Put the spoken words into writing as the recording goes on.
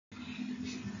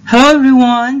Hello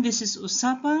everyone, this is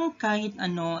Usapang Kahit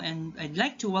Ano, and I'd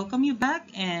like to welcome you back,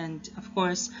 and of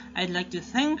course I'd like to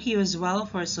thank you as well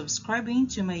for subscribing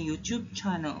to my YouTube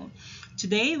channel.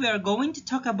 Today we are going to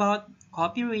talk about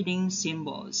copy reading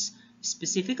symbols.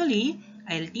 Specifically,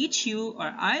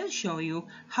 I'll show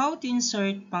you how to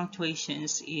insert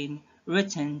punctuations in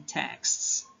written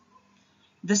texts.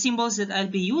 The symbols that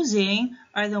I'll be using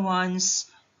are the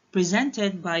ones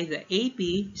presented by the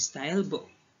AP style book.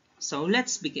 So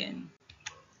let's begin.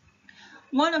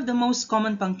 One of the most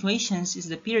common punctuations is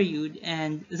the period,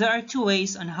 and there are two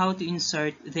ways on how to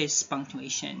insert this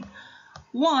punctuation.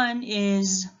 One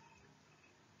is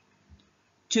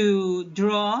to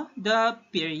draw the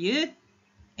period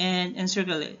and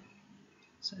encircle it.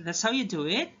 So that's how you do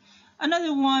it.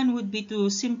 Another one would be to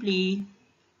simply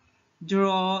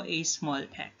draw a small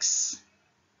X.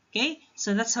 Okay,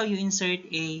 so that's how you insert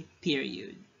a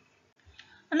period.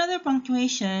 Another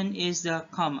punctuation is the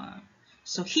comma.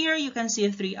 So here you can see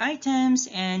three items,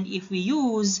 and if we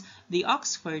use the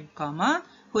Oxford comma,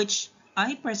 which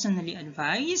I personally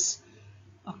advise,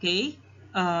 okay,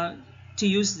 to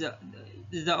use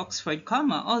the Oxford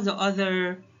comma. All the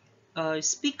other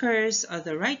speakers,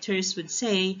 other writers would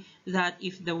say that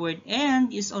if the word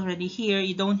 "and" is already here,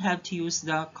 you don't have to use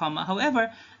the comma.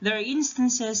 However, there are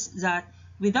instances that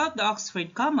without the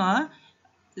Oxford comma,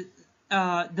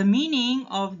 the meaning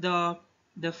of the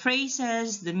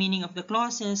phrases, the meaning of the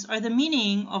clauses, or the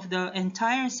meaning of the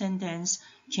entire sentence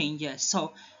changes.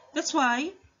 So that's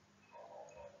why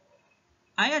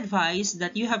I advise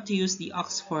that you have to use the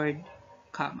Oxford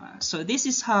comma. So this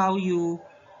is how you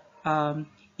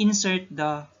insert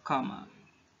the comma.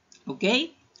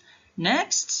 Okay,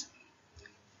 next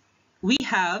we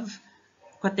have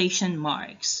quotation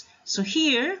marks. So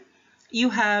here you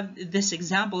have this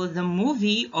example, the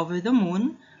movie Over the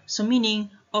Moon. So meaning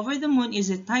Over the Moon is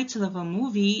a title of a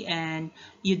movie, and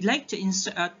you'd like to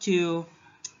insert to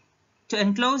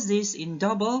enclose this in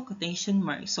double quotation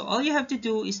marks. So all you have to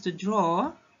do is to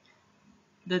draw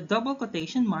the double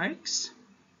quotation marks,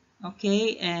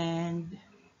 okay, and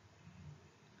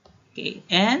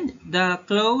the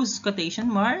close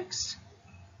quotation marks,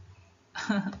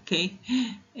 okay,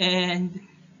 and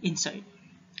insert.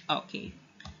 Okay.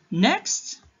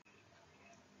 Next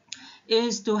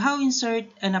is to how insert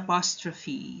an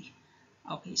apostrophe.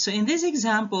 Okay, so in this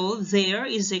example, there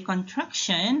is a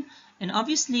contraction, and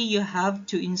obviously you have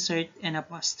to insert an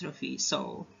apostrophe.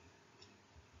 So,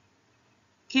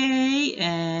 K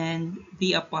and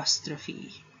the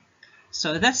apostrophe.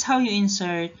 So that's how you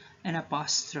insert an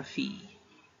apostrophe.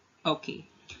 Okay.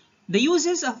 The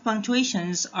uses of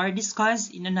punctuations are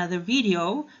discussed in another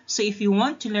video, so if you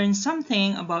want to learn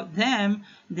something about them,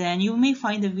 then you may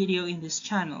find the video in this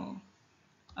channel.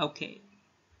 Okay.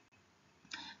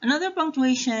 Another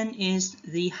punctuation is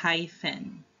the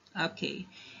hyphen. Okay.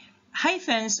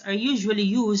 Hyphens are usually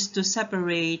used to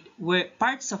separate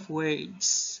parts of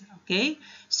words. Okay.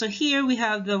 So here we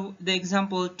have the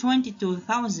example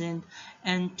 22,000,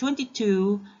 and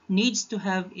 22 needs to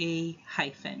have a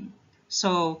hyphen.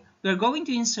 So we're going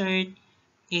to insert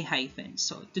a hyphen.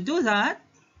 So to do that,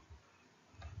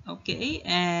 okay,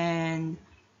 and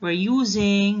we're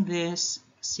using this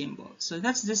symbol. So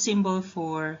that's the symbol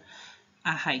for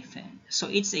a hyphen. So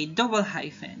it's a double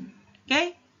hyphen.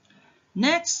 Okay.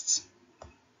 Next.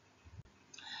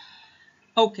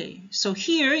 Okay, so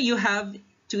here you have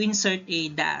to insert a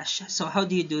dash. So how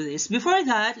do you do this? Before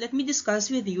that, let me discuss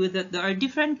with you that there are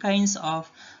different kinds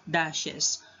of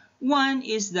dashes. One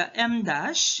is the M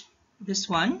dash, this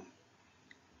one,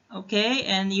 okay,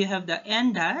 and you have the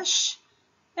N dash,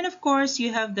 and of course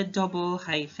you have the double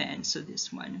hyphen, so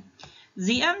this one.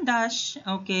 The M dash,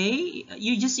 okay,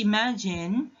 you just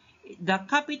imagine the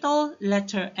capital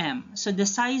letter M. So the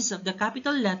size of the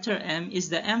capital letter M is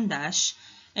the M dash,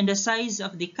 and the size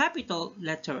of the capital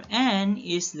letter N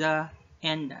is the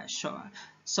N dash.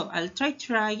 So I'll try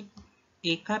to write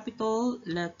a capital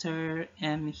letter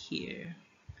M here.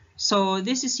 So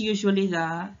this is usually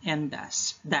the M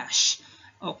dash.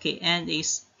 Okay, and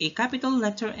is a capital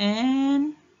letter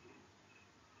N.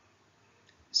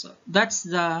 So that's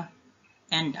the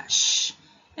N dash.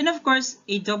 And of course,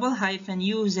 a double hyphen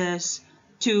uses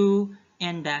two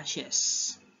N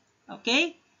dashes.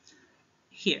 Okay,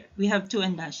 here we have two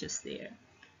N dashes there.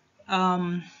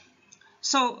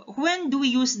 So when do we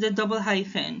use the double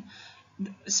hyphen?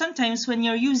 Sometimes when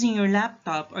you're using your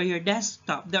laptop or your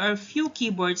desktop, there are few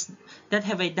keyboards that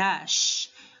have a dash,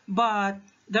 but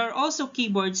there are also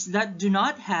keyboards that do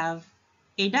not have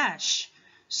a dash.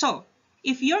 So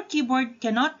if your keyboard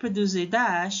cannot produce a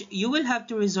dash, you will have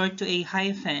to resort to a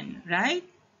hyphen, right?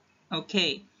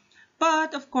 Okay.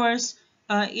 But of course,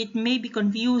 it may be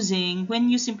confusing when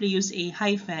you simply use a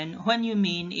hyphen when you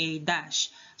mean a dash.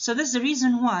 So that's the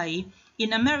reason why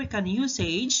in American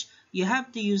usage, you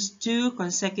have to use two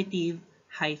consecutive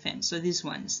hyphens. So these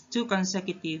ones, two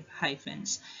consecutive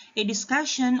hyphens. A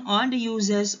discussion on the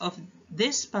uses of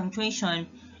this punctuation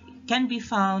can be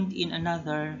found in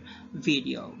another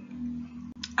video.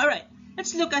 All right,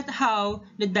 let's look at how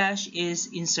the dash is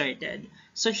inserted.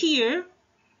 So here,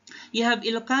 you have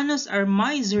Ilocanos are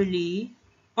miserly,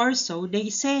 or so they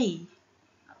say.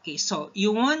 Okay, so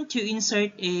you want to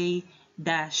insert a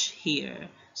dash here.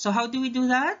 So how do we do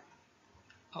that?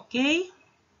 Okay,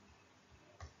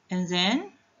 and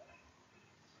then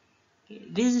okay,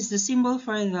 this is the symbol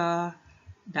for the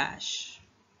dash.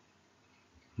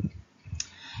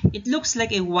 It looks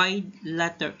like a wide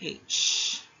letter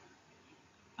H.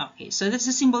 Okay, so that's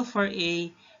the symbol for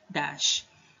a dash.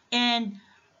 And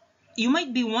you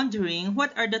might be wondering,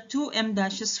 what are the two M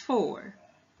dashes for?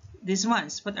 These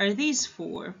ones, what are these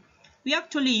for? We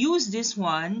actually use this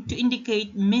one to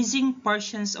indicate missing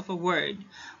portions of a word,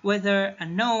 whether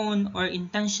unknown or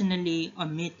intentionally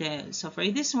omitted. So for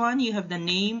this one, you have the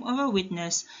name of a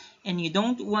witness and you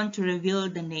don't want to reveal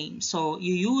the name. So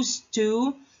you use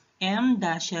two M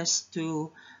dashes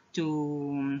to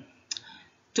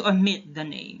omit the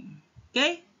name.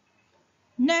 Okay?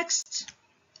 Next,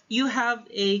 you have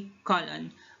a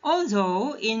colon.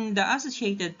 Although in the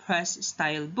Associated Press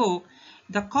style book,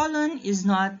 the colon is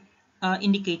not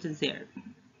indicated there.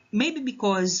 Maybe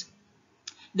because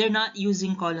they're not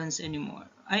using colons anymore.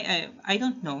 I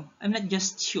don't know. I'm not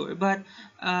just sure. But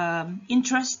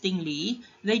interestingly,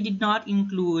 they did not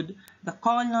include the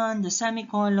colon, the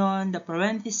semicolon, the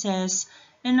parentheses,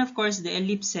 and of course the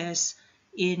ellipses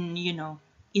in,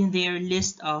 in their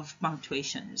list of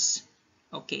punctuations.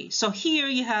 Okay, so here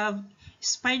you have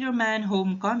Spider-Man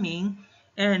Homecoming,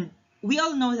 and we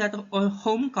all know that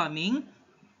Homecoming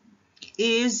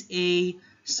is a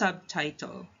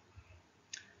subtitle.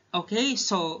 Okay,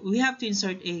 so we have to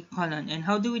insert a colon. And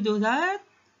how do we do that?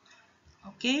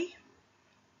 Okay,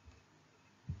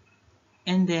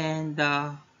 and then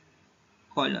the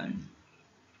colon.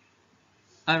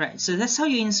 Alright, so that's how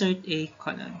you insert a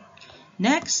colon.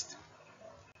 Next,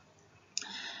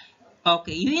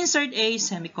 okay, you insert a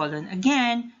semicolon.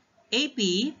 Again, AP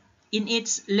in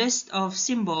its list of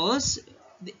symbols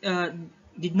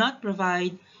did not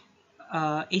provide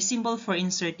a symbol for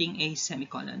inserting a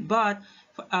semicolon, but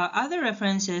other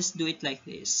references do it like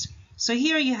this. So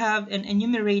here you have an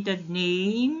enumerated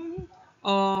name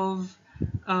of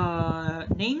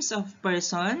names of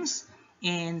persons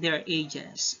and their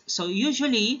ages. So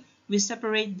usually we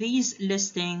separate these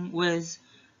listing with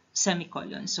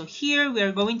semicolon. So here we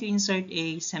are going to insert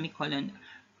a semicolon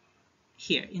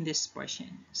here in this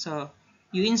portion. So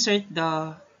you insert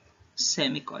the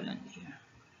semicolon here.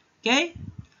 Okay?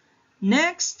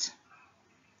 Next,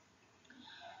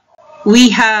 we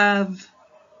have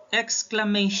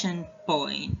exclamation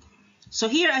point. So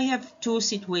here I have two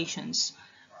situations.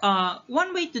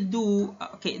 One way to do,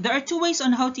 okay, there are two ways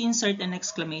on how to insert an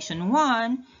exclamation.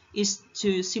 One is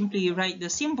to simply write the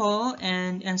symbol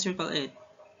and encircle it.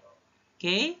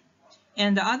 Okay?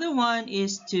 And the other one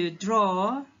is to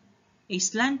draw a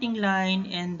slanting line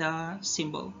and the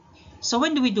symbol. So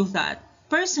when do we do that?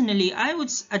 Personally, I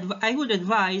would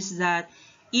advise that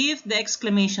if the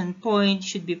exclamation point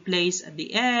should be placed at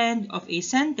the end of a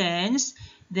sentence,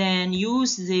 then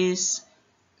use this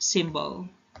symbol,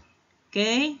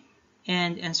 okay,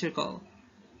 and encircle.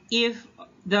 If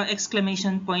the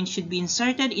exclamation point should be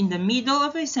inserted in the middle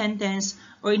of a sentence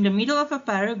or in the middle of a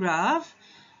paragraph,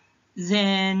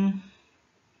 then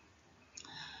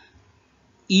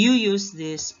you use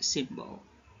this symbol.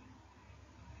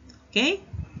 Okay,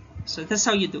 so that's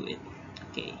how you do it.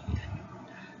 Okay,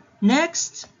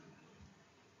 next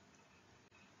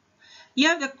you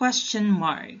have the question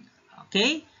mark.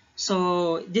 Okay,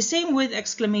 so the same with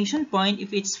exclamation point.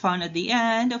 If it's found at the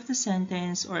end of the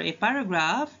sentence or a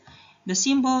paragraph, the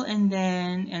symbol and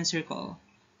then encircle.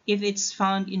 If it's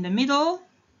found in the middle,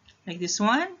 like this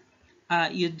one,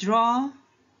 you draw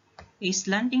a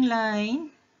slanting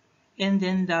line and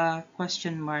then the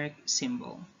question mark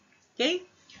symbol. Okay,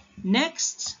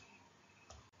 next,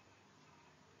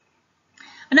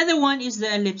 another one is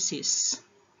the ellipsis.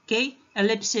 Okay,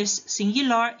 ellipsis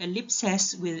singular,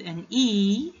 ellipses with an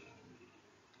E,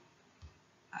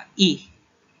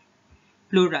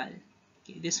 plural.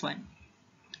 Okay, this one.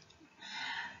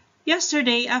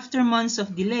 Yesterday, after months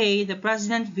of delay, the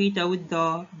president vetoed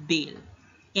the bill.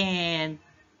 And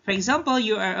for example,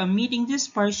 you are omitting this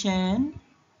portion.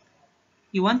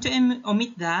 You want to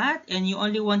omit that and you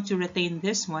only want to retain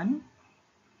this one.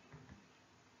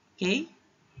 Okay,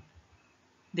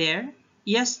 there.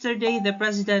 Yesterday, the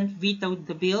president vetoed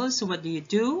the bill. So what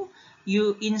do?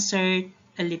 You insert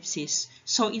ellipsis.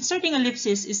 So inserting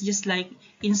ellipsis is just like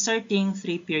inserting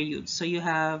 3 periods. So you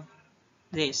have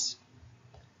this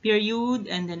period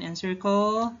and then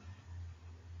encircle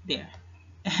there.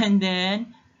 And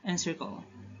then encircle.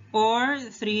 Or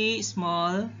 3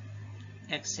 small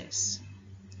X's.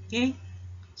 Okay?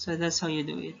 So that's how you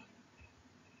do it.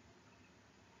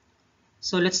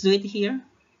 So let's do it here.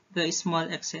 The small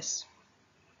X's.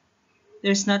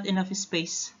 There's not enough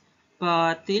space.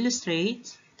 But to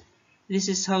illustrate, this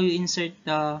is how you insert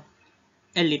the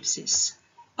ellipsis.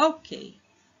 Okay.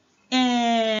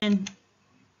 And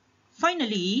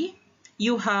finally,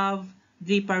 you have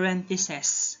the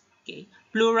parentheses. Okay.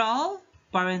 Plural,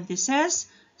 parentheses,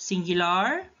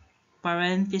 singular,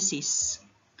 parentheses.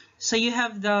 So you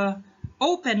have the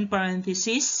open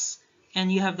parenthesis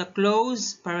and you have the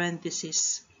close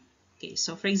parenthesis. Okay,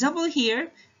 so for example here,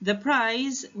 the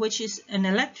price, which is an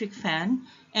electric fan,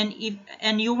 and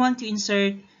you want to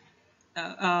insert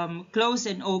close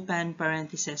and open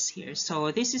parentheses here.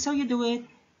 So this is how you do it.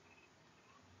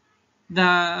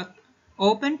 The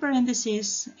open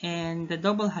parenthesis and the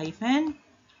double hyphen,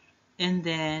 and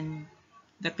then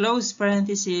the close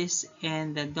parenthesis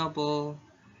and the double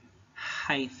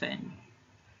hyphen.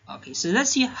 Okay, so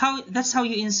that's how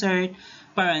you insert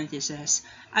parentheses.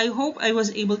 I hope I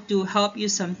was able to help you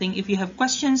something. If you have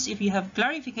questions, if you have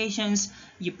clarifications,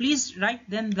 you please write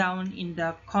them down in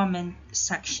the comment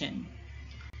section.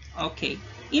 Okay,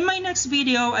 in my next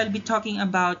video, I'll be talking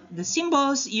about the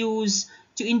symbols used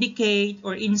to indicate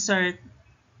or insert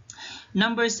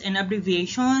numbers and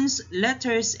abbreviations,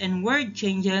 letters and word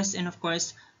changes, and of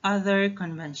course, other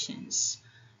conventions.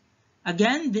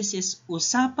 Again, this is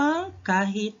Usapang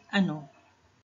Kahit Ano.